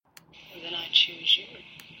choose you.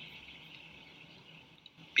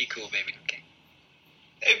 Be cool, baby. Okay.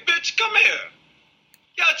 Hey, bitch, come here.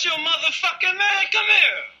 Got your motherfucking man. Come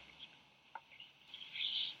here.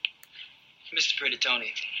 Mr. Pretty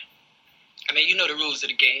Tony, I mean, you know the rules of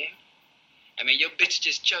the game. I mean, your bitch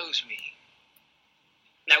just chose me.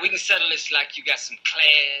 Now, we can settle this like you got some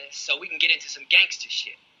class, so we can get into some gangster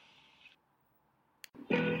shit.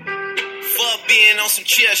 Fuck being on some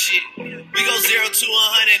chill shit. We go 0 to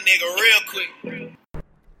 100, nigga, real quick.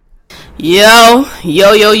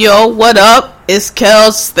 Yo, what up? It's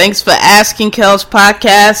Kels. Thanks for asking, Kels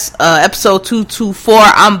Podcast, episode 224.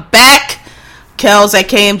 I'm back. Kels at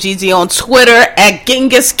KMGZ on Twitter, at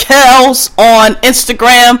Genghis Kels on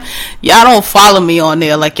Instagram. Y'all don't follow me on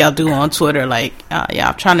there like y'all do on Twitter. Like,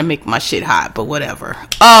 I'm trying to make my shit hot, but whatever.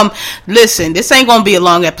 Listen, this ain't gonna be a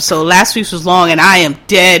long episode. Last week's was long, and I am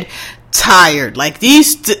dead tired. Like,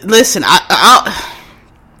 listen, I'm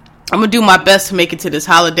gonna do my best to make it to this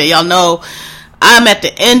holiday. Y'all know I'm at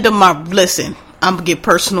the end of my, listen, I'm gonna get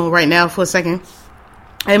personal right now for a second.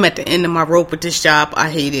 I'm at the end of my rope with this job.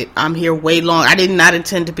 I hate it. I'm here way long. I did not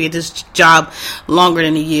intend to be at this job longer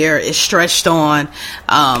than a year. It's stretched on.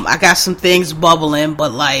 I got some things bubbling,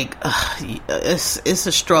 but like, it's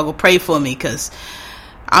a struggle. Pray for me, cause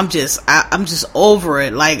I'm just over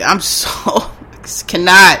it. Like, I'm so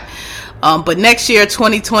cannot. But next year,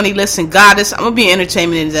 2020, listen, Goddess, I'm going to be an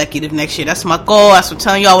entertainment executive next year. That's my goal. That's what I'm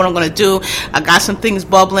telling y'all what I'm going to do. I got some things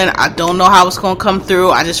bubbling. I don't know how it's going to come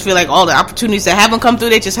through. I just feel like all the opportunities that haven't come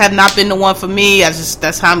through, they just have not been the one for me.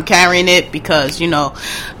 That's how I'm carrying it, because, you know,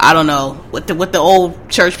 I don't know what the old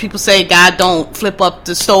church people say, God don't flip up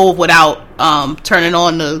the stove without, turning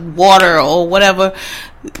on the water or whatever.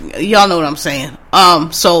 Y'all know what I'm saying.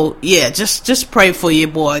 So yeah, just pray for your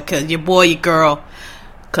boy, your girl.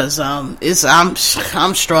 Cause I'm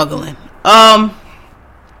struggling. But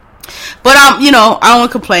I don't want to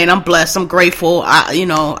complain. I'm blessed. I'm grateful.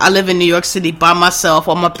 I live in New York City by myself.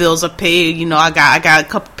 All my bills are paid. I got a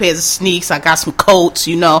couple pairs of sneaks. I got some coats.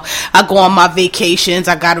 I go on my vacations.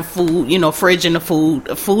 I got a food, fridge in the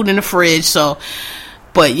food in the fridge. So,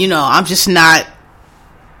 but I'm just not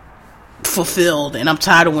fulfilled, and I'm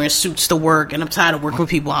tired of wearing suits to work, and I'm tired of working with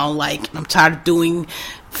people I don't like, and I'm tired of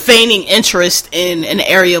feigning interest in an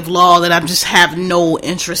area of law that I just have no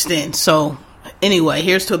interest in. So anyway,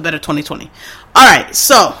 here's to a better 2020. Alright,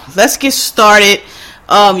 so let's get started.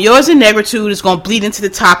 Yours in Negritude is going to bleed into the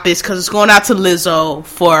topics, because it's going out to Lizzo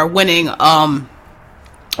for winning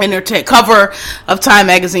cover of Time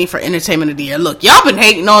Magazine for Entertainment of the Year. Look, y'all been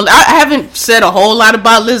hating on, I haven't said a whole lot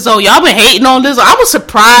about Lizzo. Y'all been hating on Lizzo. I was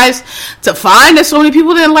surprised to find that so many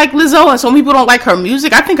people didn't like Lizzo, and so many people don't like her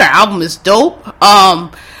music. I think her album is dope.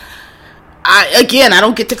 I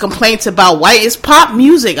don't get the complaints about white. It's pop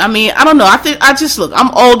music. I mean, I don't know.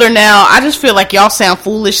 I'm older now. I just feel like y'all sound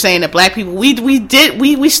foolish saying that black people,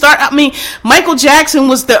 Michael Jackson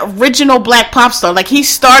was the original black pop star. Like, he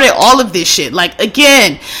started all of this shit. Like,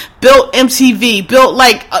 again, built MTV, built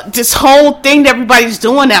this whole thing that everybody's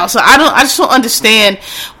doing now. So I just don't understand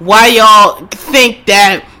why y'all think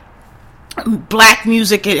that black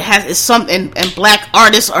music is something, and black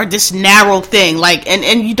artists are this narrow thing. Like,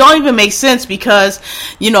 and you don't even make sense, because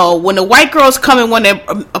when the white girls come and when they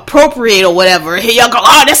appropriate or whatever, here y'all go,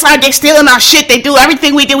 oh, that's how they're stealing our shit. They do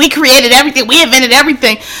everything we did. We created everything. We invented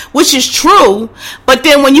everything, which is true. But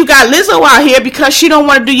then when you got Lizzo out here, because she don't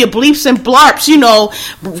want to do your bleeps and blarps,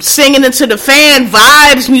 singing into the fan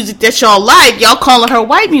vibes music that y'all like, y'all calling her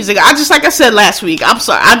white music. Like I said last week, I'm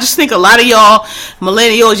sorry. I just think a lot of y'all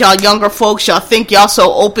millennials, y'all younger folks, y'all think y'all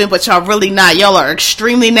so open, but y'all really not. Y'all are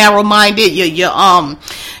extremely narrow-minded.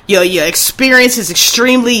 Your experience is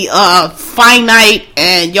extremely finite,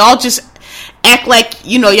 and y'all just act like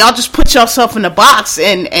y'all just put yourself in a box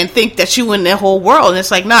and think that you in the whole world. And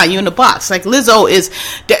it's like, nah, you in the box. Like, Lizzo is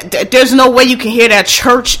there's no way you can hear that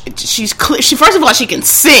church. She first of all, she can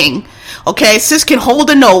sing. Okay, sis can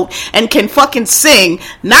hold a note and can fucking sing,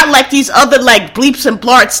 not like these other like bleeps and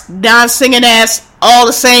blarts, non-singing ass, all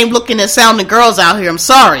the same looking and sounding girls out here. I'm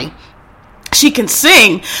sorry. She can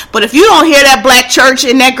sing, but if you don't hear that black church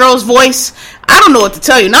in that girl's voice, I don't know what to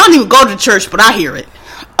tell you. And I don't even go to church, but I hear it.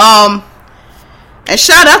 And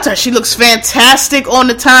shout out to her. She looks fantastic on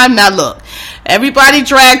the time. Now look, everybody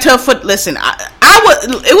dragged her foot. Listen,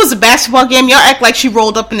 it was a basketball game. Y'all act like she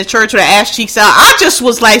rolled up in the church with her ass cheeks out. I just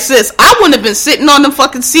was like, sis, I wouldn't have been sitting on them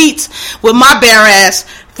fucking seats with my bare ass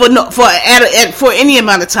for any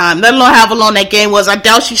amount of time, let alone how long that game was. I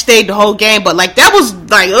doubt she stayed the whole game, but like, that was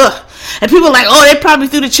like, ugh. And people are like, oh, they probably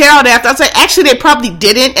threw the chair out after. I was like, actually, they probably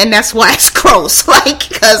didn't, and that's why it's gross. Like,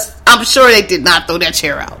 because I'm sure they did not throw that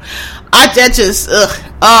chair out.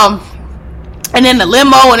 and then the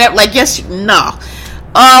limo and that, like, yes, no.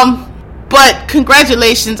 But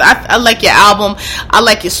congratulations. I like your album. I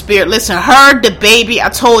like your spirit. Listen, her, the baby, I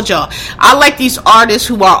told y'all, I like these artists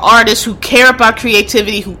who care about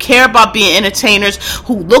creativity, who care about being entertainers,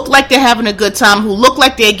 who look like they're having a good time, who look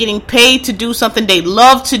like they're getting paid to do something they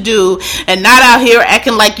love to do, and not out here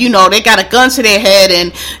acting like, you know, they got a gun to their head,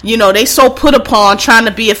 and, you know, they so put upon trying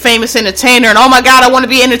to be a famous entertainer, and oh my god, I want to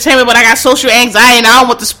be an entertainer, but I got social anxiety, and I don't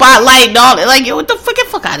want the spotlight, and all that. Like, yo, what the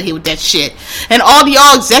fuck out of here with that shit. And all the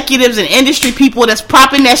y'all executives and industry people that's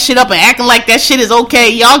propping that shit up and acting like that shit is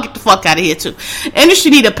okay, y'all get the fuck out of here too.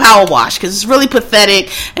 Industry need a power wash, because it's really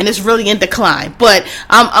pathetic and it's really in decline. But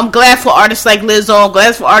I'm glad for artists like Lizzo. I'm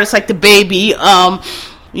glad for artists like the baby.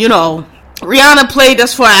 You know, Rihanna played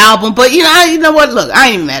us for an album, but you know what? Look, I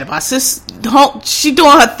ain't even mad about this. She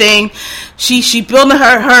doing her thing. She building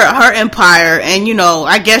her empire, and you know,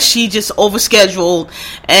 I guess she just overscheduled,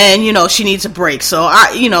 and you know, she needs a break. So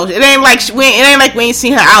it ain't like we ain't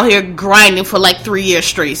seen her out here grinding for like 3 years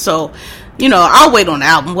straight. So, you know, I'll wait on the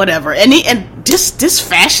album, whatever. And this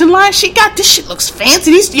fashion line she got, this shit looks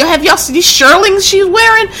fancy. Have y'all seen these shirlings she's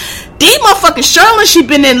wearing? These motherfucking shirlings she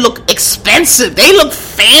been in look expensive. They look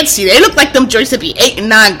fancy. They look like them joints that be $8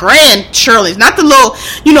 and $9 shirlings, not the little,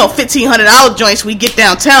 you know, $1,500 joints we get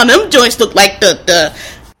downtown. Them joints look like the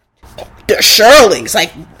shirlings,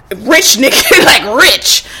 like rich nigga, like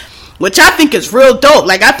rich, which I think is real dope.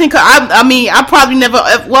 Like, I think I mean, I probably never.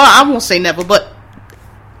 Well, I won't say never, but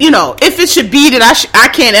you know, if it should be that I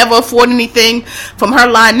can't ever afford anything from her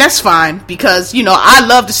line, that's fine, because, you know, I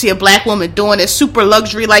love to see a black woman doing it super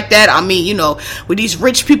luxury like that. I mean, you know, with these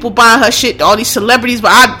rich people buying her shit, all these celebrities, but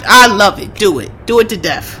I love it. Do it to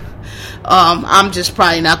death. I'm just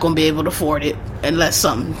probably not going to be able to afford it unless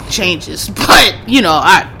something changes, but, you know,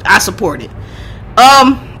 I support it.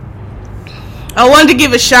 I wanted to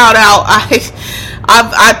give a shout out.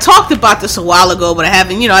 I talked about this a while ago, but I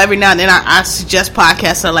haven't, you know, every now and then I suggest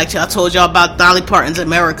podcasts I like. I told y'all about Dolly Parton's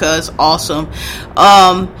America. It's awesome.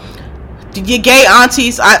 Your gay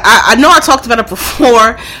aunties, I know I talked about it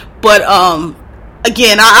before, but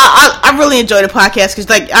again, I really enjoy the podcast, because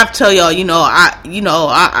like I tell y'all, you know,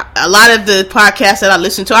 a lot of the podcasts that I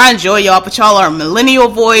listen to, I enjoy y'all, but y'all are a millennial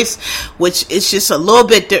voice, which is just a little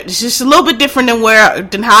bit different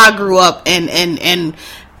than how I grew up, and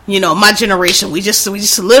you know, my generation, we just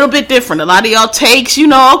a little bit different. A lot of y'all takes, you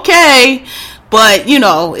know, okay, but you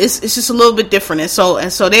know, it's just a little bit different, and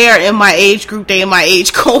so they are in my age group, they in my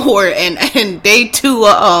age cohort, and they too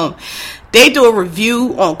they do a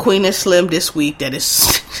review on Queen and Slim this week that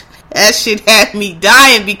is that shit had me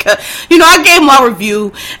dying, because, you know, I gave my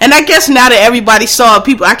review, and I guess now that everybody saw it,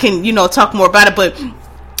 people, I can, you know, talk more about it, but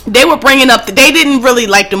they were bringing up that they didn't really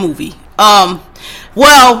like the movie.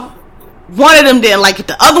 Well, one of them didn't like it.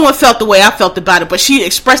 The other one felt the way I felt about it, but she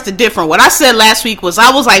expressed it different. What I said last week was, I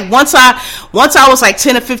was like, once I was like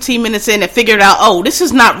 10 or 15 minutes in and figured out, oh, this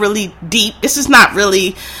is not really deep. This is not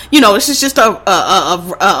really, you know, this is just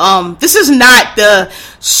this is not the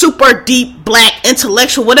super deep black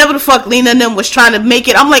intellectual, whatever the fuck Lena and them was trying to make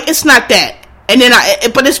it. I'm like, it's not that. And then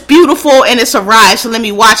but it's beautiful and it's a ride, so let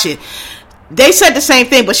me watch it. They said the same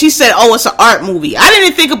thing, but she said, oh, it's an art movie. I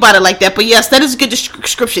didn't think about it like that, but yes, that is a good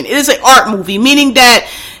description. It is an art movie, meaning that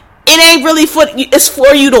it ain't really it's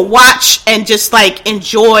for you to watch and just like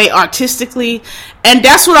enjoy artistically. And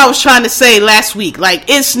that's what I was trying to say last week. Like,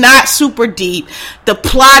 it's not super deep. The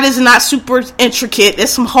plot is not super intricate. There's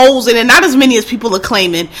some holes in it, not as many as people are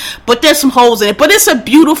claiming, but there's some holes in it. But it's a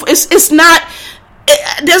beautiful, it's not,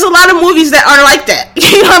 there's a lot of movies that are like that.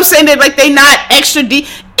 You know what I'm saying? They're like, they not extra deep.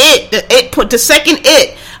 The second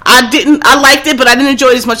I liked it, but I didn't enjoy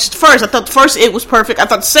it as much as the first. I thought the first It was perfect. I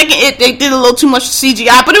thought the second they did a little too much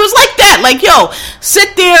CGI, but it was like that. Like, yo,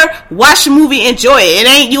 sit there, watch the movie, enjoy it.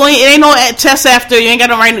 It ain't no test after. You ain't got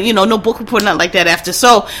to write, you know, no book report, nothing like that after.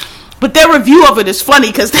 So, but their review of it is funny,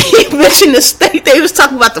 because they mentioned this. They was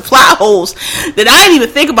talking about the plot holes that I didn't even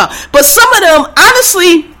think about. But some of them,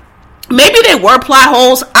 honestly, maybe they were plot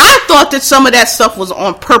holes. I thought that some of that stuff was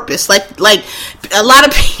on purpose. Like a lot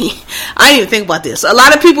of people, I didn't even think about this. A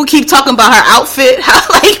lot of people keep talking about her outfit. How,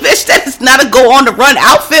 like, bitch, that is not a go on the run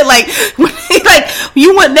outfit. Like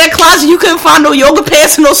you went in that closet, you couldn't find no yoga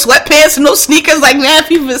pants and no sweatpants and no sneakers. Like, man,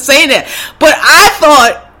 people been saying that. But I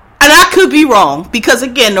thought, and I could be wrong, because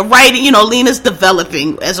again, the writing, you know, Lena's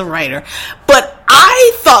developing as a writer, but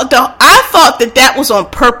I thought that was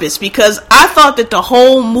on purpose, because I thought that the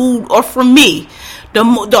whole mood, or for me, the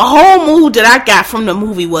whole mood that I got from the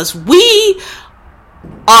movie was, we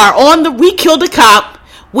killed a cop,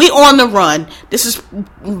 we on the run, this is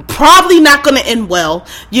probably not going to end well,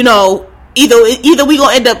 you know, either we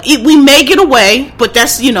gonna end up, we may get away, but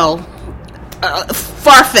that's,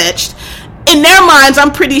 far-fetched. In their minds,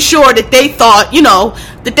 I'm pretty sure that they thought,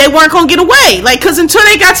 that they weren't gonna get away. Like, because until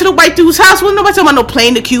they got to the white dude's house, wasn't nobody talking about no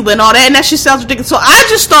plane to Cuba and all that, and that shit sounds ridiculous. So I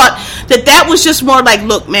just thought that was just more like,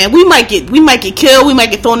 look, man, we might get killed, we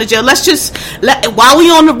might get thrown in jail. Let's just while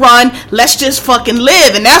we on the run, let's just fucking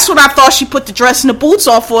live. And that's what I thought she put the dress and the boots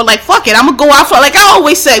on for. Like, fuck it, I'm gonna go out for. Like I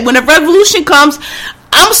always say, when the revolution comes,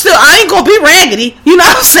 I ain't gonna be raggedy, you know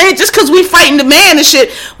what I'm saying? Just cause we fighting the man and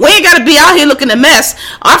shit, we ain't gotta be out here looking a mess.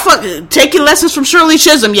 Take your lessons from Shirley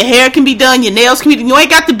Chisholm. Your hair can be done, your nails can be done. You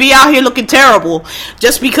ain't got to be out here looking terrible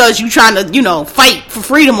just because you trying to, fight for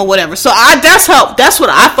freedom or whatever. So that's what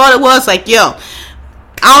I thought it was. Like, yo,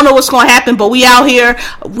 I don't know what's going to happen, but we out here.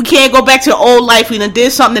 We can't go back to the old life. We done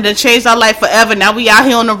did something that changed our life forever. Now we out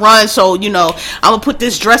here on the run. So, I'm going to put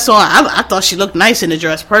this dress on. I thought she looked nice in the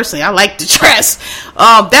dress, personally. I like the dress.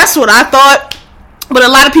 That's what I thought. But a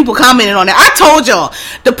lot of people commented on it. I told y'all,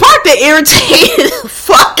 the part that irritated the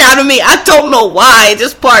fuck out of me, I don't know why.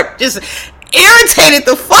 This part just irritated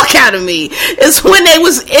the fuck out of me is when they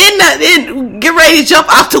was get ready to jump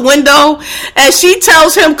out the window, and she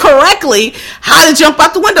tells him correctly how to jump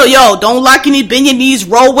out the window. Yo, don't lock your knee, bend your knees,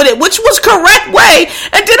 roll with it, which was correct way.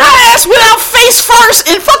 And then I asked without face first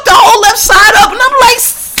and fuck the whole left side up, and I'm like,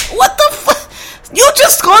 what the fuck? You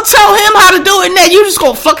just gonna tell him how to do it, and then you just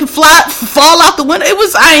gonna fucking fall out the window?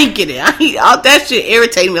 I ain't get it. That shit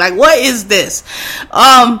irritated me. Like, what is this?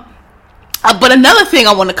 But another thing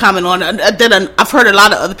I want to comment on that I've heard a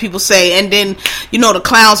lot of other people say, and then the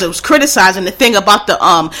clowns that was criticizing the thing about the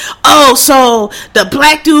so the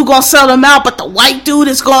black dude gonna sell them out, but the white dude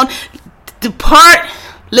is going.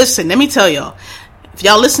 Listen, let me tell y'all. If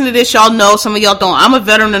y'all listen to this, y'all know. Some of y'all don't. I'm a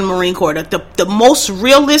veteran in the Marine Corps. The most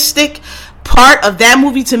realistic part of that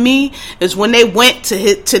movie to me is when they went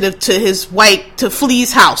to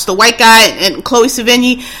Flea's house, the white guy and Chloe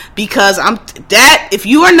Sevigny, because if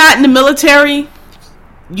you are not in the military,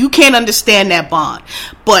 you can't understand that bond.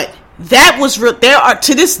 But that was real.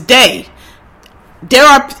 To this day,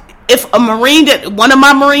 if a Marine, that one of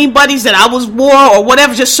my Marine buddies that I was war or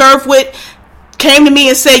whatever just served with came to me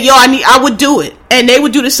and said, yo, I would do it, and they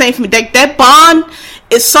would do the same for me. That bond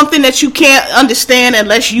is something that you can't understand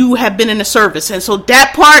unless you have been in the service. And so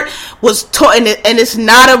that part was taught, and it's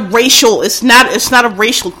not a racial, it's not a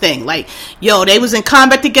racial thing. Like, yo, they was in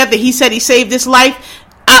combat together. He said he saved his life.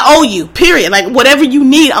 I owe you, period. Like, whatever you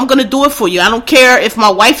need, I'm gonna do it for you. I don't care if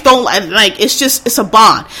my wife don't like. It's a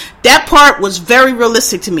bond. That part was very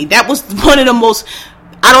realistic to me. That was one of the most.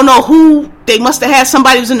 I don't know who, they must have had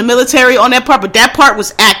somebody who's in the military on that part, but that part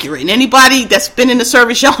was accurate. And anybody that's been in the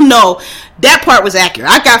service, y'all know that part was accurate.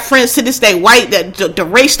 I got friends to this day, white, that the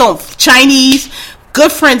race don't, Chinese,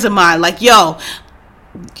 good friends of mine. Like, yo,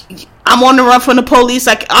 I'm on the run from the police.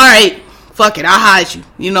 Like, all right, fuck it, I'll hide you.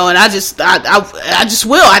 And I just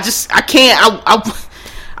will. I can't,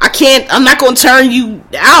 I'm not going to turn you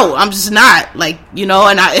out. I'm just not, like,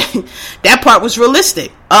 and that part was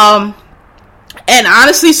realistic. And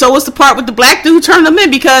honestly, so was the part with the black dude turning them in,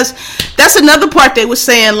 because that's another part they were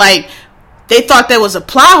saying, like, they thought there was a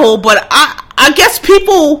plot hole, but I guess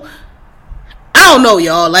people, I don't know,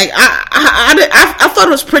 y'all, like, I thought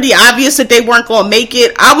it was pretty obvious that they weren't going to make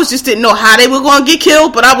it. I just didn't know how they were going to get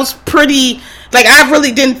killed, but I was pretty, like, I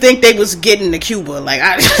really didn't think they was getting to Cuba. Like,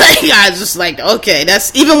 I was just like, okay,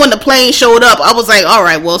 that's, even when the plane showed up, I was like, all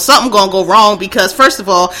right, well, something gonna go wrong, because first of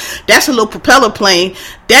all, that's a little propeller plane.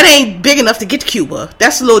 That ain't big enough to get to Cuba.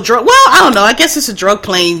 That's a little drug, well, I don't know, I guess it's a drug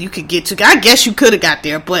plane you could get to. I guess you could have got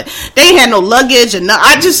there, but they ain't had no luggage, and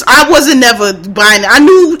I wasn't never buying it. I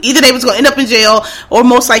knew either they was gonna end up in jail, or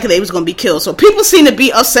most likely they was gonna be killed. So people seem to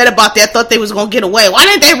be upset about that, thought they was gonna get away. Why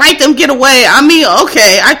didn't they write them get away? I mean,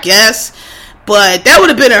 okay, I guess. But that would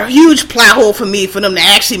have been a huge plot hole for me, for them to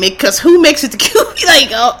actually make, because who makes it to Cuba?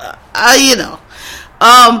 Like,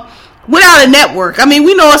 without a network. I mean,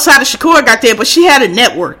 we know Assata Shakur got there, but she had a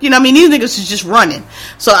network. These niggas is just running.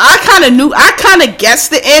 So I kind of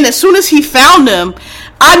guessed the end. As soon as he found them,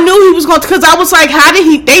 I knew he was going to, because I was like,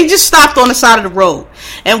 they just stopped on the side of the road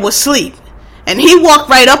and was asleep. And he walked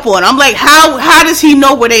right up on them. I'm like, how does he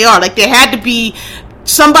know where they are? Like, there had to be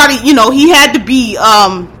somebody, he had to be,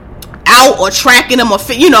 out or tracking them, or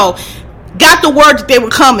got the word that they were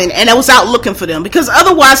coming and I was out looking for them, because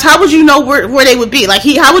otherwise how would you know where they would be? Like,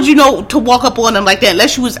 how would you know to walk up on them like that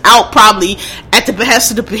unless you was out probably at the behest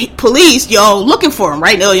of the police, looking for them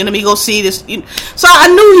right now, let me go see this, so I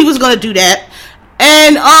knew he was going to do that.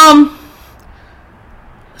 And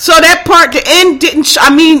so that part, the end didn't,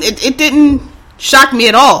 it didn't shock me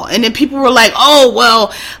at all. And then people were like, oh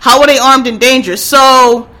well, how are they armed and dangerous?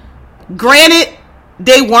 So granted,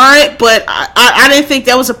 they weren't, but I didn't think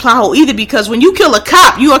that was a plot hole either, because when you kill a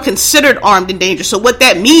cop, you are considered armed and dangerous. So what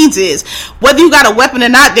that means is, whether you got a weapon or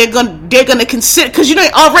not, they're gonna consider, because you know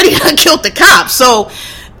already killed the cop, so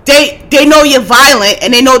they know you're violent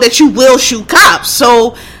and they know that you will shoot cops.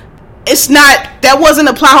 So it's not, that wasn't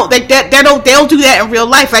a plot hole. Like they'll do that in real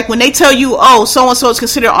life. Like when they tell you, oh, so and so is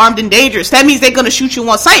considered armed and dangerous, that means they're gonna shoot you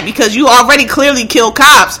on sight, because you already clearly killed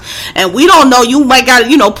cops, and we don't know, you might got,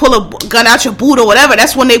 pull a gun out your boot or whatever.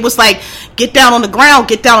 That's when they was like, get down on the ground,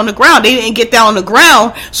 get down on the ground. They didn't get down on the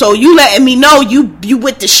ground, so you letting me know you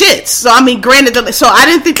with the shits. So I mean, granted, so I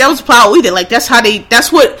didn't think that was a plot hole either. Like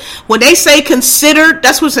that's what when they say considered,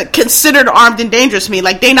 that's what's considered armed and dangerous to me.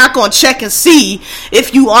 Like they not gonna check and see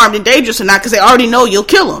if you armed and dangerous or not, because they already know you'll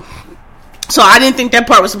kill them. So I didn't think that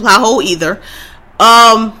part was a plot hole either.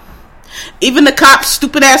 Even the cops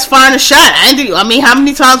stupid ass firing a shot. I mean, how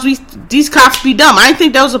many times these cops be dumb? I didn't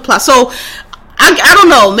think that was a plot. So I don't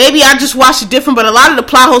know. Maybe I just watched it different. But a lot of the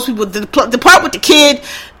plot holes, people, the part with the kid,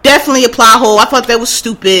 definitely a plot hole. I thought that was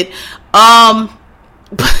stupid. But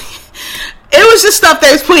it was just stuff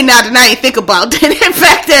that was pointing out that I didn't think about. In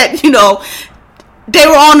fact, that they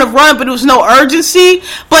were on the run, but there was no urgency.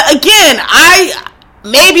 But again,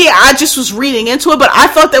 maybe I just was reading into it, but I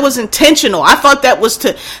thought that was intentional. I thought that was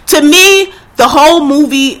to me, the whole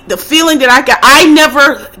movie, the feeling that I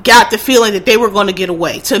never got the feeling that they were going to get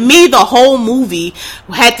away. To me, the whole movie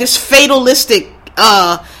had this fatalistic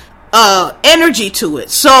energy to it.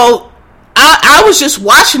 So I was just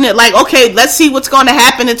watching it like, okay, let's see what's going to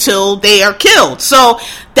happen until they are killed. So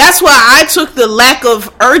that's why I took the lack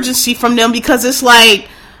of urgency from them, because it's like,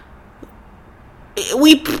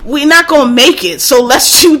 we're not gonna make it, so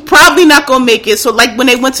let's shoot. Probably not gonna make it. So like when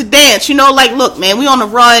they went to dance, like, look, man, we on the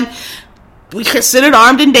run, we considered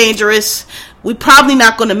armed and dangerous, we probably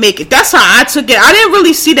not gonna make it. That's how I took it. I didn't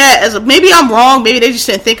really see that as maybe I'm wrong, maybe they just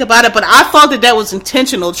didn't think about it, but I thought that was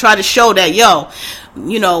intentional, to try to show that,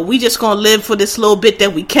 we just gonna live for this little bit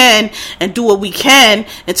that we can and do what we can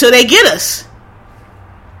until they get us.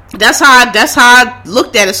 That's how I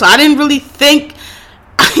looked at it. So I didn't really think.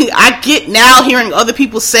 I get now hearing other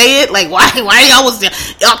people say it, like, why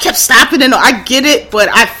y'all kept stopping, and I get it, but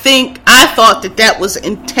I thought that was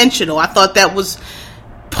intentional. I thought that was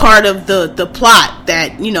part of the plot,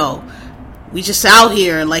 that we just out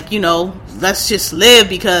here and like, let's just live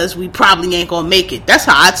because we probably ain't gonna make it. That's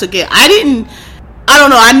how I took it. I don't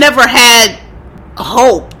know, I never had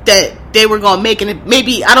hope that they were gonna make it.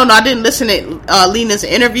 Maybe, I don't know, I didn't listen to Lena's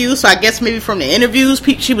interview, so I guess maybe from the interviews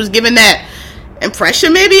she was giving that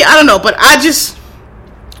impression, maybe, I don't know, but I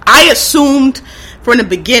assumed from the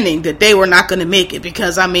beginning that they were not going to make it,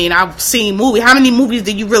 because I mean, I've seen how many movies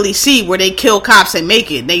did you really see where they kill cops and make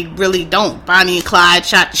it? They really don't. Bonnie and Clyde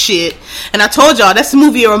shot the shit, and I told y'all that's the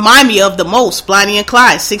movie it remind me of the most, Bonnie and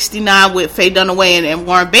Clyde, 69, with Faye Dunaway and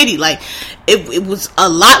Warren Beatty. Like it was a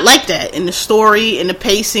lot like that in the story, and the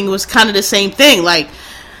pacing was kind of the same thing, like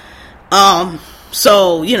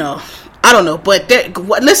so I don't know, but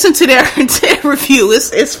listen to their review.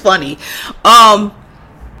 It's funny. I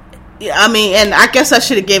mean, and I guess I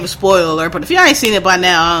should have gave a spoiler alert, but if y'all ain't seen it by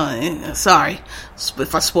now, sorry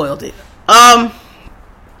if I spoiled it.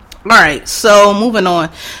 Alright, so moving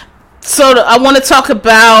on. So I want to talk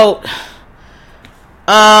about,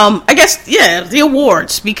 I guess, the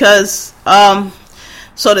awards, because,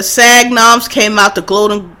 so the SAG noms came out, the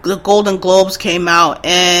Golden Globes came out,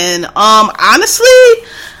 and, honestly,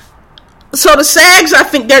 so the SAGs, I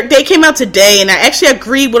think they came out today, and I actually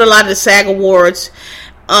agreed with a lot of the SAG awards.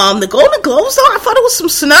 The Golden Globes, though, I thought it was some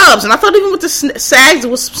snubs, and I thought even with the SAGs, it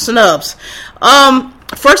was some snubs.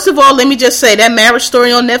 First of all, let me just say, that Marriage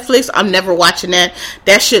Story on Netflix, I'm never watching that.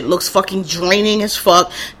 That shit looks fucking draining as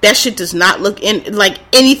fuck. That shit does not look like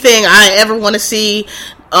anything I ever want to see.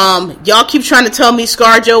 Y'all keep trying to tell me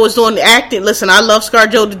ScarJo is doing the acting. Listen, I love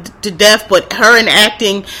ScarJo to death, but her and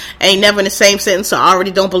acting ain't never in the same sentence, so I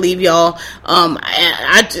already don't believe y'all.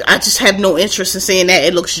 I just have no interest in seeing that.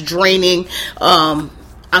 It looks draining.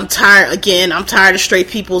 I'm tired of straight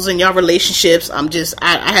peoples and y'all relationships.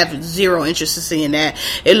 I have zero interest in seeing that.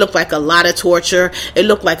 It looked like a lot of torture. It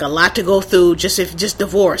looked like a lot to go through just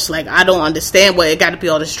divorce. Like, I don't understand why it got to be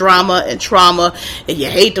all this drama and trauma. If you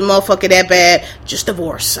hate the motherfucker that bad, just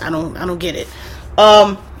divorce. I don't get it.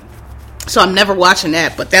 So I'm never watching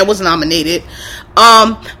that, but that was nominated.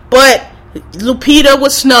 But Lupita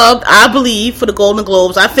was snubbed, I believe, for the Golden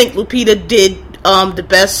Globes. I think Lupita did the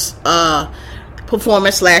best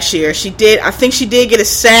performance last year. I think she did get a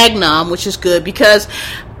SAG nom, which is good, because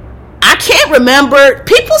I can't remember.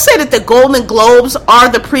 People say that the Golden Globes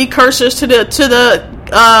are the precursors to the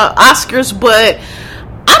Oscars, but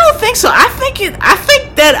I don't think so. I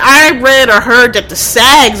think that I read or heard that the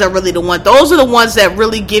SAGs are really the one. Those are the ones that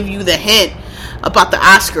really give you the hint about the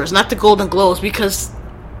Oscars, not the Golden Globes, because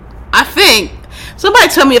I think somebody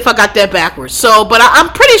tell me if I got that backwards. So, but I'm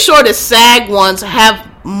pretty sure the SAG ones have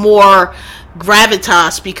more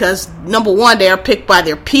gravitas because number one, they are picked by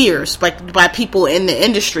their peers, by people in the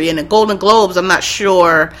industry, and the Golden Globes, I'm not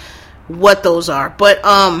sure what those are, but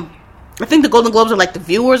I think the Golden Globes are like the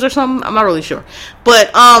viewers or something. I'm not really sure,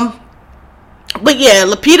 but yeah,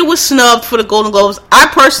 Lupita was snubbed for the Golden Globes. I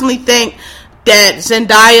personally think that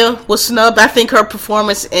Zendaya was snubbed. I think her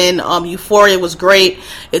performance in Euphoria was great.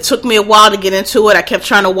 It took me a while to get into it. I kept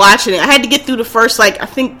trying to watch it. I had to get through the first, I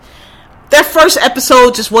think that first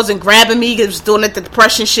episode just wasn't grabbing me. It was doing the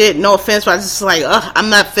depression shit. No offense, but I was just like, I'm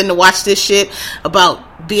not finna watch this shit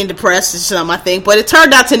about being depressed. It's not my thing. But it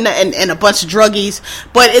turned out to, and a bunch of druggies.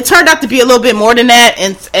 But it turned out to be a little bit more than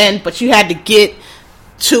that. But you had to get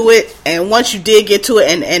to it. And once you did get to it,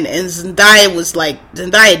 and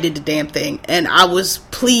Zendaya did the damn thing. And I was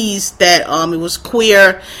pleased that it was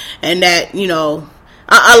queer and that,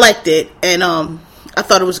 I liked it. And I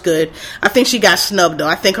thought it was good. I think she got snubbed though.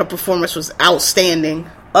 I think her performance was outstanding.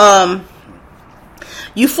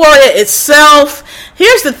 Euphoria itself,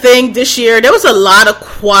 here's the thing, this year there was a lot of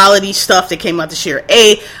quality stuff that came out this year.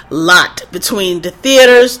 A lot, between the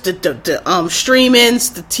theaters, the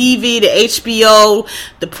streamings, the TV, the HBO,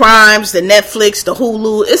 the Primes, the Netflix, the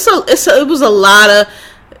Hulu. It was a lot of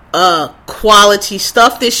quality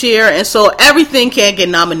stuff this year, and so everything can't get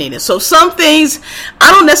nominated. So some things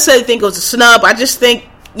I don't necessarily think it was a snub. I just think,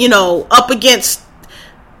 up against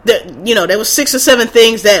there was 6 or 7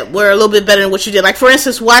 things that were a little bit better than what you did. Like, for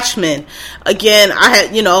instance, Watchmen. Again, I had,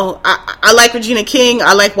 I like Regina King.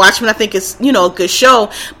 I like Watchmen. I think it's, a good show.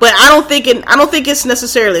 But I don't think it's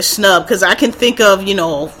necessarily a snub, because I can think of,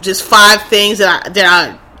 just 5 things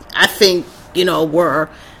that I think, were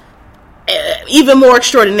even more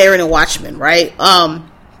extraordinary than Watchmen, right?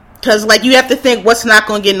 Because, you have to think what's not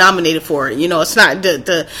going to get nominated for it. It's not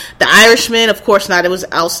the Irishman, of course not. It was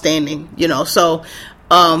outstanding, so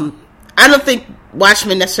I don't think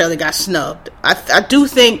Watchmen necessarily got snubbed. I do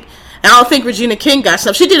think, and I don't think Regina King got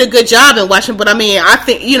snubbed. She did a good job in Watchmen, but I mean, I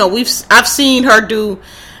think, I've seen her do,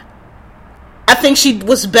 I think she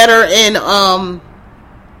was better in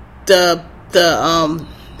the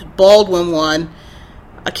Baldwin one.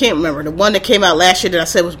 I can't remember, the one that came out last year that I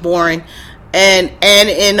said was boring, and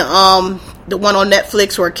in the one on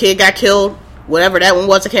Netflix where a kid got killed, whatever that one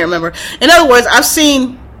was, I can't remember. In other words, I've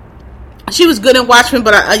seen, she was good in Watchmen,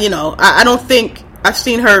 but I don't think I've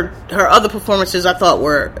seen her other performances I thought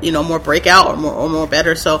were, more breakout or more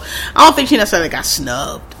better. So I don't think she necessarily got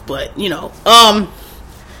snubbed, but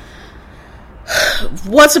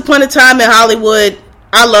Once Upon a Time in Hollywood,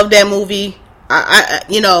 I love that movie. I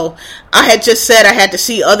had just said I had to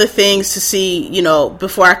see other things to see,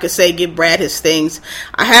 before I could say give Brad his things.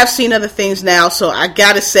 I have seen other things now, so I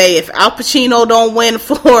gotta say, if Al Pacino don't win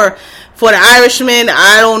for the Irishman,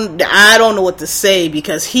 I don't know what to say,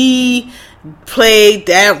 because he played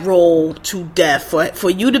that role to death. For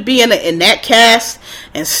you to be in that cast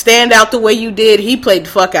and stand out the way you did, he played the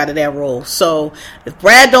fuck out of that role. So if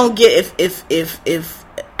Brad don't get, if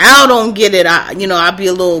Al don't get it, I'll be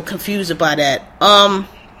a little confused about that.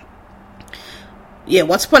 Yeah,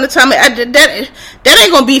 Once Upon a Time, that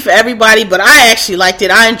ain't gonna be for everybody, but I actually liked it.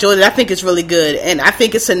 I enjoyed it. I think it's really good, and I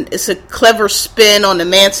think it's a clever spin on the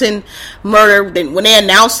Manson murder. When they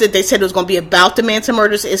announced it, they said it was gonna be about the Manson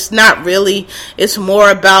murders. It's not really. It's more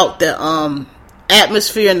about the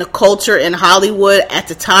atmosphere and the culture in Hollywood at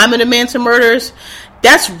the time of the Manson murders.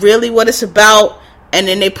 That's really what it's about. And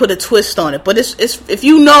then they put a twist on it. But it's if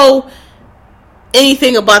you know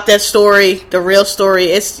anything about that story, the real story,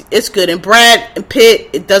 it's good. And Brad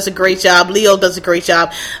Pitt does a great job. Leo does a great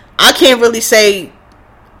job. I can't really say.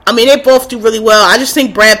 I mean, they both do really well. I just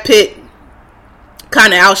think Brad Pitt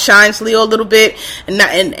kind of outshines Leo a little bit, and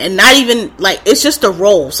not even it's just the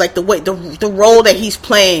roles, the way the role that he's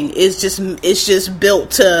playing is just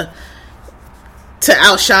built to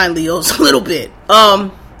outshine Leo's a little bit.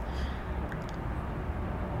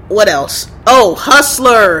 What else? Oh,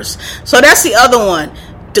 Hustlers. So that's the other one.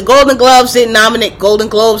 The Golden Globes didn't nominate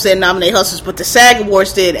Hustlers, but the SAG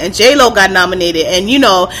Awards did, and J-Lo got nominated. And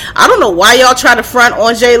I don't know why y'all try to front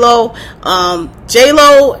on J-Lo.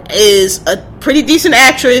 J-Lo is a pretty decent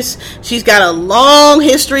actress. She's got a long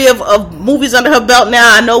history of movies under her belt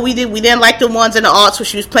now. I know we didn't like the ones in the aughts where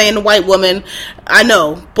she was playing the white woman. I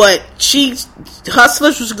know, but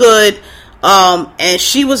Hustlers was good. And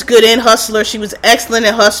she was good in Hustler. She was excellent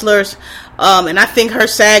in Hustlers. And I think her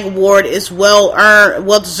SAG award is well earned,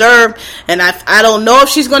 well deserved. And I don't know if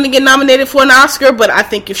she's going to get nominated for an Oscar, but I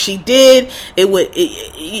think if she did, it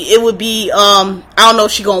would be, I don't know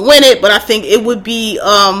if she's going to win it, but I think it would be,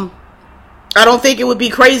 I don't think it would be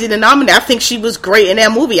crazy to nominate. I think she was great in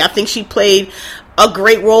that movie. I think she played a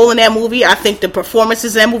great role in that movie. I think the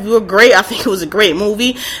performances in that movie were great. I think it was a great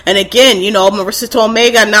movie. And again, Marissa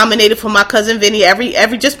Tomei got nominated for My Cousin Vinny every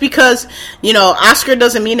just because, Oscar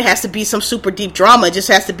doesn't mean it has to be some super deep drama. It just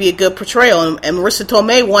has to be a good portrayal. And Marissa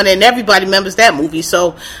Tomei won, and everybody remembers that movie.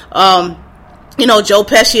 So, Joe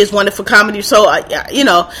Pesci is won it for comedy. So, I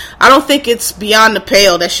don't think it's beyond the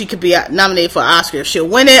pale that she could be nominated for an Oscar. If she'll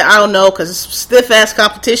win it, I don't know, because it's stiff-ass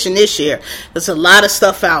competition this year. There's a lot of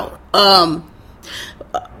stuff out.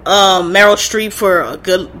 Meryl Streep for A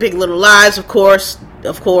Good Big Little Lies, of course,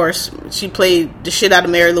 she played the shit out of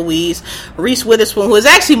Mary Louise. Reese Witherspoon, who is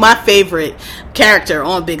actually my favorite character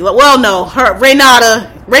on Big Little, Renata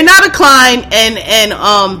Klein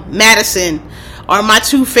and Madison are my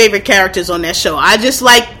two favorite characters on that show. I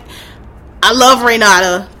love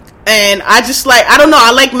Renata, and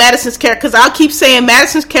I like Madison's character, because I'll keep saying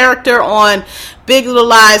Madison's character on Big Little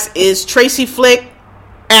Lies is Tracy Flick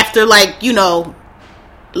after life,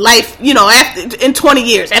 after in 20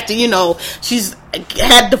 years after she's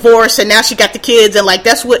had divorce and now she got the kids, and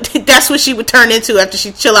that's what she would turn into after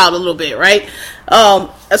she chill out a little bit, right?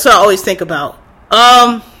 That's what I always think about.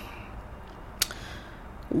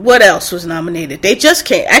 What else was nominated? The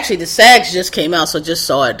SAGs just came out, so I just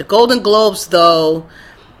saw it. The Golden Globes, though,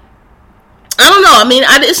 I don't know. I mean,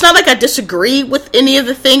 it's not like I disagree with any of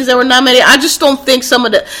the things that were nominated. I just don't think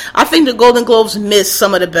I think the Golden Globes missed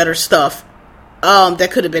some of the better stuff that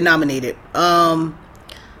could have been nominated,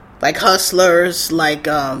 like Hustlers, like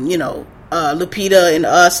Lupita and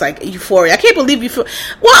Us, like Euphoria. I can't believe Euphoria.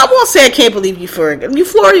 Well, I won't say I can't believe Euphoria.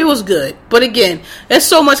 Euphoria was good, but again, there's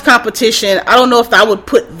so much competition. I don't know if I would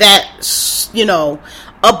put that,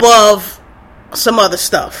 above some other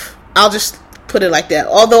stuff. I'll just put it like that.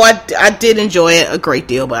 Although I did enjoy it a great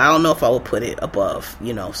deal, but I don't know if I would put it above,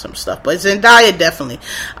 some stuff. But Zendaya, definitely.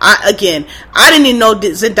 I didn't even know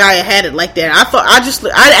Zendaya had it like that. I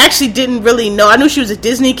actually didn't really know. I knew she was a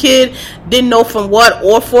Disney kid, didn't know from what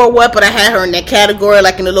or for what, but I had her in that category,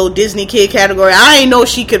 like in the little Disney kid category. I didn't know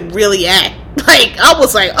she could really act. Like, I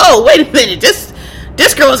was like, oh, wait a minute, this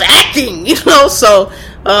girl's acting, so,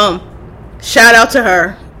 shout out to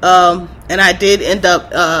her. And I did end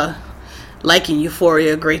up, liking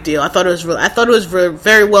Euphoria a great deal. I thought it was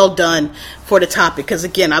very well done for the topic, because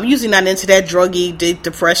again, I'm usually not into that druggy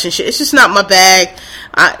depression shit. It's just not my bag.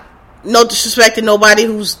 No disrespect to nobody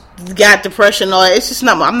who's got depression or it's just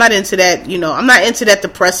not. I'm not into that. I'm not into that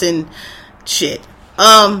depressing shit.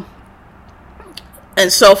 And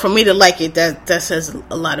so for me to like it, that says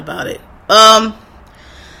a lot about it.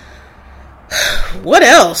 What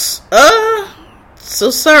else? So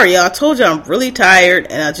sorry, y'all. I told you I'm really tired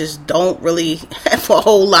and I just don't really have a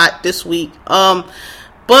whole lot this week. But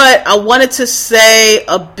I wanted to say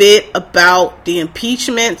a bit about the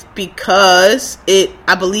impeachment because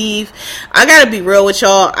I believe, I gotta be real with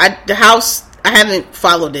y'all, the House, I haven't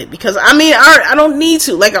followed it because, I don't need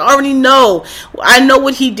to. Like, I already know. I know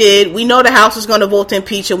what he did. We know the House is going to vote to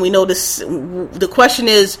impeach him. We know this. The question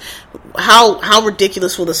is, how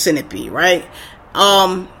ridiculous will the Senate be, right?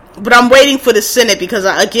 But I'm waiting for the Senate because,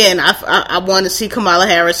 I want to see Kamala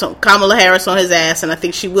Harris on his ass, and I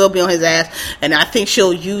think she will be on his ass, and I think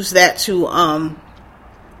she'll use that to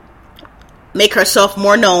make herself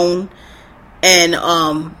more known,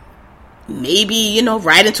 and maybe,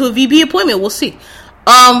 right into a VP appointment. We'll see.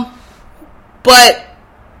 But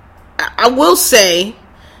I will say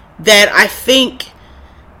that I think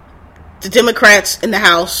the Democrats in the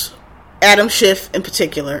House, Adam Schiff in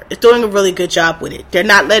particular, is doing a really good job with it. They're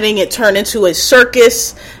not letting it turn into a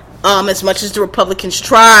circus as much as the Republicans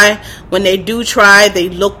try. When they do try, they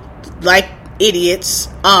look like idiots.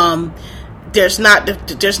 There's not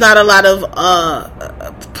a lot of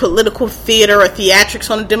political theater or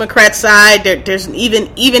theatrics on the Democrat side. There's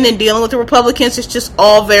even in dealing with the Republicans, it's just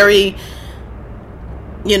all very,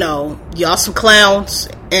 y'all some clowns,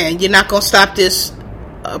 and you're not gonna stop this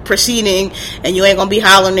proceeding, and you ain't gonna be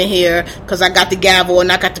hollering in here because I got the gavel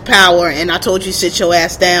and I got the power, and I told you sit your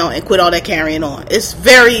ass down and quit all that carrying on. It's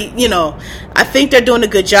very, I think they're doing a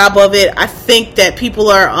good job of it. I think that people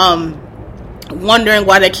are wondering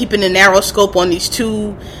why they're keeping the narrow scope on these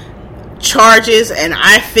two charges, and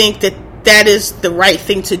I think that is the right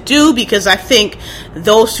thing to do, because I think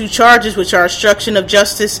those two charges, which are obstruction of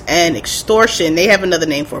justice and extortion, they have another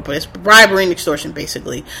name for it, but it's bribery and extortion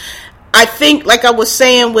basically. I think, like I was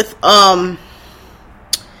saying with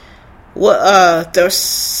there's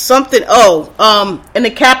something in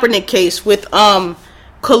the Kaepernick case with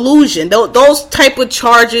collusion, those type of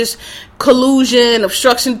charges, collusion,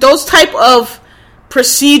 obstruction, those type of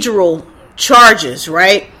procedural charges,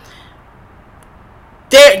 right?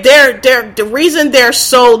 The reason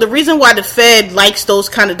why the Fed likes those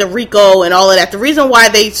kind of, the RICO and all of that, the reason why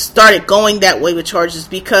they started going that way with charges,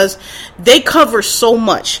 because they cover so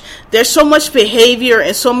much. There's so much behavior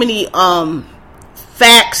and so many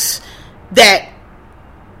facts that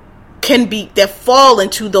fall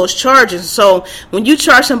into those charges. So when you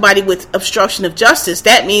charge somebody with obstruction of justice,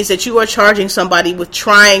 that means that you are charging somebody with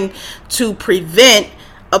trying to prevent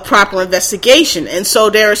a proper investigation. And so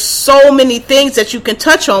there are so many things that you can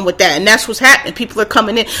touch on with that, and that's what's happening. People are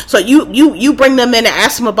coming in, so you bring them in and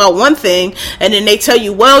ask them about one thing, and then they tell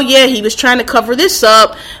you, well, yeah, he was trying to cover this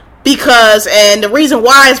up because, and the reason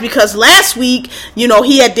why is because last week,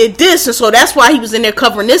 he had did this, and so that's why he was in there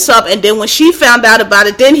covering this up, and then when she found out about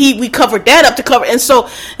it, then we covered that up to cover. And so,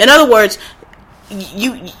 in other words,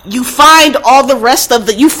 you find the rest of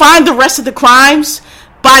the crimes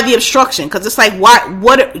by the obstruction, because it's like,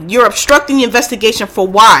 you're obstructing the investigation for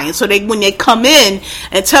why. And so when they come in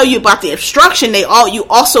and tell you about the obstruction, you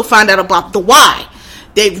also find out about the why.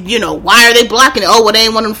 Why are they blocking it? Oh, well, they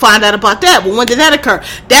didn't want them to find out about that. Well, when did that occur?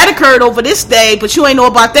 That occurred over this day, but you ain't know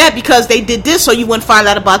about that because they did this, so you wouldn't find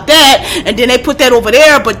out about that. And then they put that over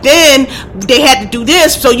there, but then they had to do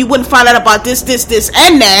this, so you wouldn't find out about this,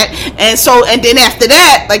 and that. And then after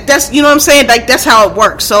that, like, that's, you know what I'm saying? Like, that's how it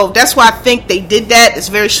works. So that's why I think they did that. It's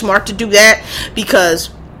very smart to do that, because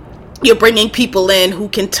you're bringing people in who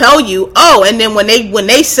can tell you, and then when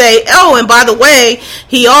they say, and by the way,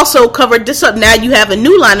 he also covered this up, now you have a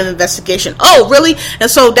new line of investigation. Oh, really? And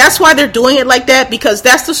so that's why they're doing it like that, because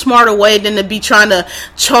that's the smarter way than to be trying to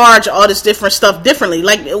charge all this different stuff differently.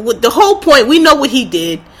 Like, the whole point, we know what he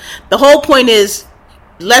did. The whole point is,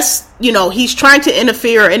 he's trying to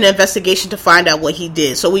interfere in the investigation to find out what he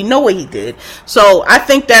did. So we know what he did. So I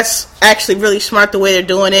think that's actually really smart the way they're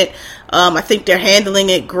doing it. I think they're handling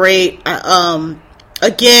it great.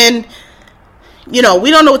 Again, we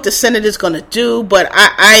don't know what the Senate is going to do, but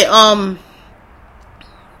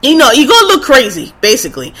you're going to look crazy,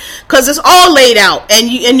 basically, because it's all laid out.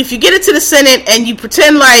 And if you get into the Senate and you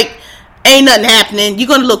pretend like ain't nothing happening, you're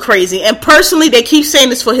going to look crazy. And personally, they keep saying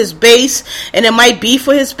this for his base, and it might be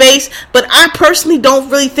for his base, but I personally don't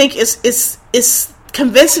really think it's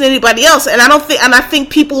convincing anybody else. And I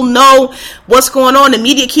think people know what's going on. The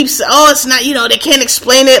media keeps, it's not, they can't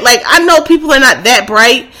explain it. Like, I know people are not that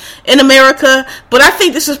bright in America, but I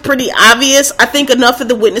think this is pretty obvious. I think enough of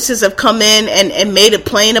the witnesses have come in and made it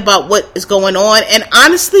plain about what is going on. And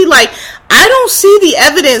honestly, like, I don't see the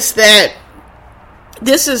evidence that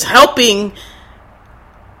this is helping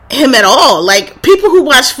him at all. Like, people who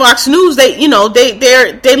watch Fox News, they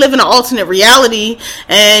live in an alternate reality,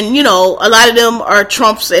 and a lot of them are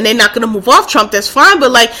Trumps, and they're not going to move off Trump. That's fine, but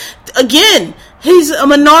like, again, he's a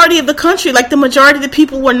minority of the country. Like, the majority of the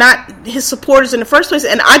people were not his supporters in the first place,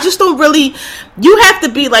 and I just don't really. You have to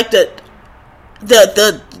be like the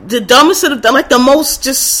dumbest of them, like the most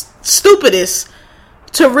just stupidest,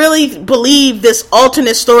 to really believe this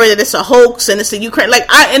alternate story that it's a hoax and it's a Ukraine. Like,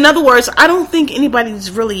 in other words, I don't think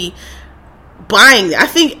anybody's really buying that. I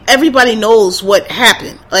think everybody knows what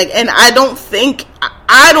happened. Like, and I don't think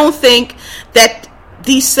that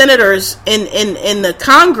these senators in the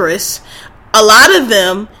Congress, a lot of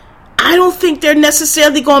them, I don't think they're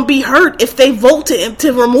necessarily going to be hurt if they vote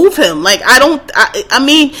to remove him. Like, I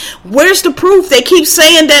mean, where's the proof? They keep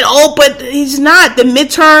saying that, but he's not. The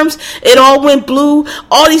midterms, it all went blue.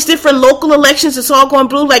 All these different local elections, it's all going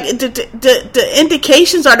blue. Like, the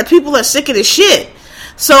indications are the people are sick of this shit.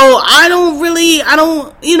 So I don't,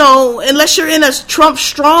 unless you're in a Trump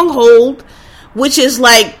stronghold, which is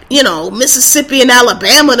like, Mississippi and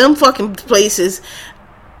Alabama, them fucking places.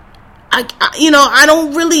 I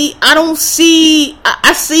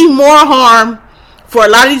see more harm for a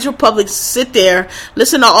lot of these Republicans to sit there,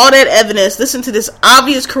 listen to all that evidence, listen to this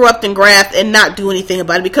obvious corrupting graft, and not do anything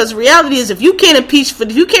about it. Because the reality is, if you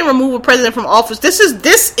can't remove a president from office, this is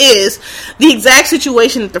the exact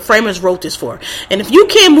situation that the framers wrote this for. And if you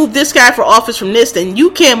can't move this guy for office from this, then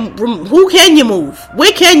who can you move?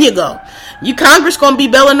 Where can you go? Congress gonna be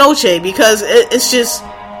Bella Noche, because it's just,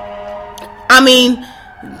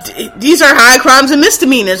 these are high crimes and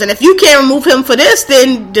misdemeanors, and if you can't remove him for this,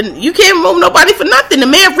 then you can't remove nobody for nothing. The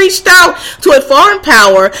man reached out to a foreign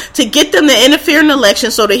power to get them to interfere in the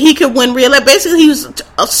election so that he could win re-election. Basically, he was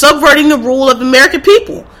subverting the rule of the American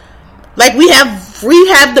people. Like, we have we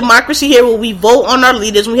have democracy here where we vote on our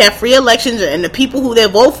leaders, we have free elections, and the people who they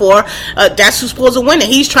vote for, that's who's supposed to win it.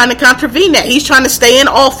 He's trying to contravene that. He's trying to stay in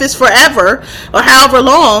office forever or however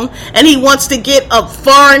long, and he wants to get a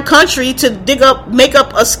foreign country to make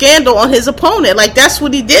up a scandal on his opponent. Like, that's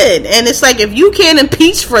what he did. And it's like, if you can't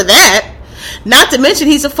impeach for that, not to mention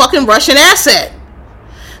he's a fucking Russian asset.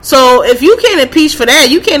 So if you can't impeach for that,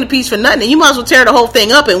 you can't impeach for nothing. You might as well tear the whole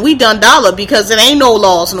thing up and we done dollar, because it ain't no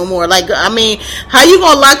laws no more. Like, I mean, how you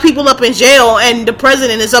gonna lock people up in jail and the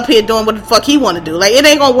president is up here doing what the fuck he want to do? Like, it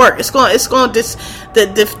ain't gonna work. The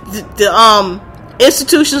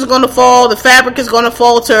institutions are gonna fall. The fabric is gonna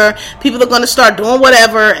falter. People are gonna start doing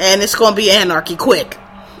whatever, and it's gonna be anarchy quick.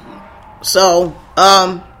 So,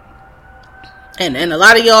 and a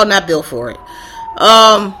lot of y'all not built for it.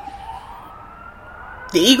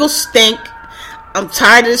 The Eagles stink. I'm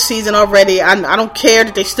tired of the season already. I don't care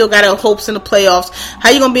that they still got our hopes in the playoffs. How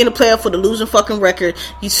you gonna be in the playoff with a losing fucking record?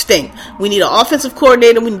 You stink. We need an offensive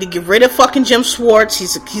coordinator. We need to get rid of fucking Jim Schwartz.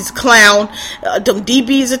 He's a clown. Them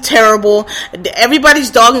DBs are terrible.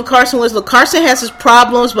 Everybody's dogging Carson Wentz. Look, Carson has his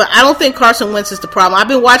problems, but I don't think Carson Wentz is the problem. I've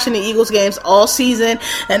been watching the Eagles games all season,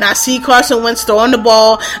 and I see Carson Wentz throwing the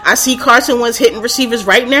ball. I see Carson Wentz hitting receivers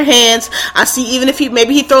right in their hands. I see, even if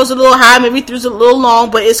maybe he throws a little high, maybe he throws a little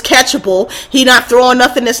long, but it's catchable. He not throwing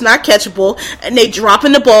nothing that's not catchable, and they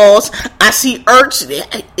dropping the balls. I see Ertz.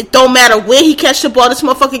 It don't matter where he catch the ball. This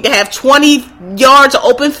motherfucker can have 20 yards of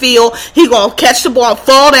open field. He gonna catch the ball and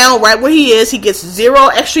fall down right where he is. He gets 0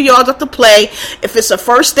 extra yards off the play. If it's a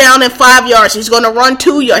first down and 5 yards, he's gonna run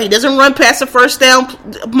 2 yards. He doesn't run past the first down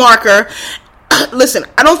marker. Listen,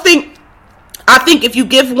 I think if you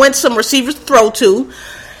give Wentz some receivers to throw to,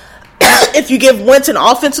 if you give Wentz an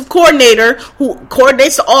offensive coordinator who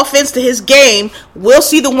coordinates the offense to his game, we'll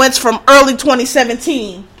see the Wentz from early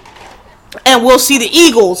 2017, and we'll see the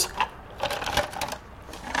Eagles.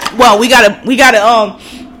 Well, we gotta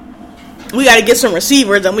get some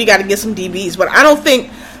receivers and we gotta get some DBs, but I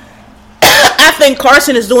think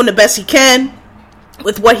Carson is doing the best he can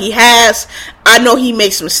with what he has. I know he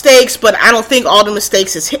makes mistakes, but I don't think all the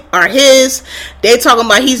mistakes are his. They talking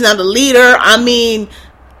about he's not the leader. I mean,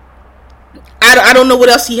 I don't know what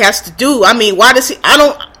else he has to do. I mean, why does he...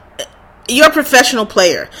 You're a professional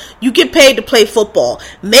player. You get paid to play football.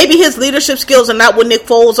 Maybe his leadership skills are not what Nick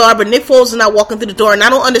Foles are, but Nick Foles is not walking through the door, and I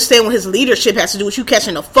don't understand what his leadership has to do with you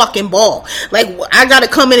catching a fucking ball. Like, I gotta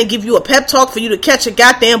come in and give you a pep talk for you to catch a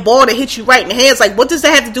goddamn ball that hits you right in the hands. Like, what does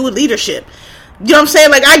that have to do with leadership? You know what I'm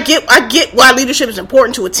saying? Like, I get why leadership is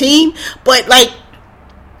important to a team, but, like,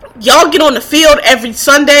 y'all get on the field every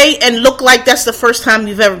Sunday and look like that's the first time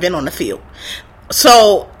you've ever been on the field.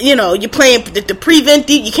 So, you know, you're playing the prevent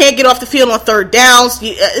deep. You can't get off the field on third downs.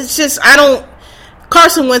 It's just,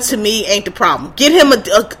 Carson Wentz to me ain't the problem. Get him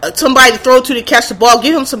somebody to throw to catch the ball.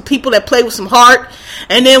 Give him some people that play with some heart,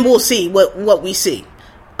 and then we'll see what we see.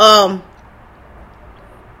 Yeah.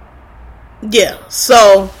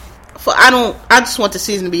 So, I just want the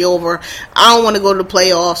season to be over. I don't want to go to the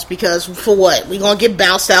playoffs, because for what? We gonna get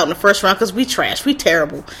bounced out in the first round because we trash. We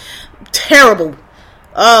terrible. Terrible.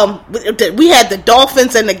 We had the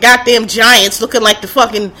Dolphins and the goddamn Giants looking like the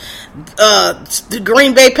fucking the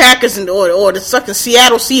Green Bay Packers or the fucking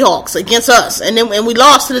Seattle Seahawks against us, and we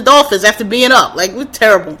lost to the Dolphins after being up. Like, we're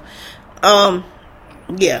terrible.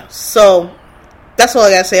 Yeah. So that's all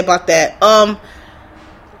I gotta say about that.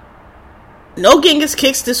 No Genghis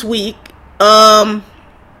Kicks this week. I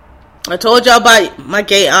told y'all about my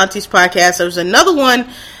Gay Aunties podcast. There was another one.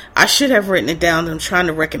 I should have written it down that I'm trying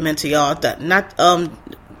to recommend to y'all. But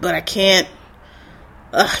I can't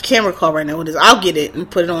recall right now what it is. I'll get it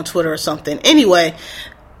and put it on Twitter or something. Anyway,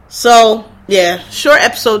 so yeah, short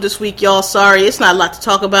episode this week, y'all. Sorry, it's not a lot to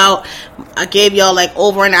talk about. I gave y'all like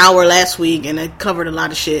over an hour last week, and it covered a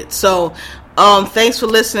lot of shit. So, thanks for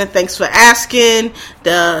listening. Thanks for asking.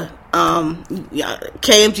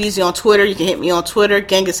 KMGZ on Twitter. You can hit me on Twitter.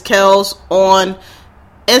 Genghis Kells on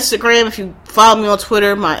Instagram. If you follow me on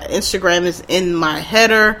Twitter, my Instagram is in my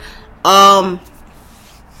header. The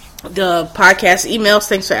podcast emails,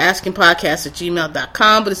 thanks for asking,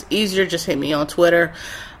 podcast@gmail.com, but it's easier, just hit me on Twitter.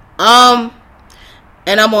 And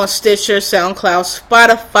I'm on Stitcher, SoundCloud,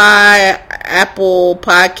 Spotify, Apple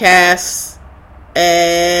Podcasts,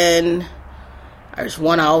 and there's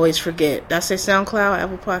one I always forget. Did I say SoundCloud,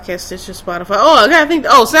 Apple Podcasts, Stitcher, Spotify? Oh, okay,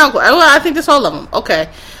 SoundCloud. I think that's all of them. Okay.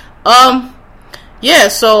 Yeah,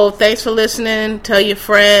 so thanks for listening. Tell your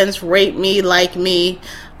friends, rate me, like me,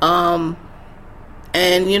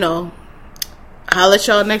 and, you know, I'll let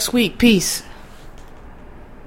y'all next week. Peace.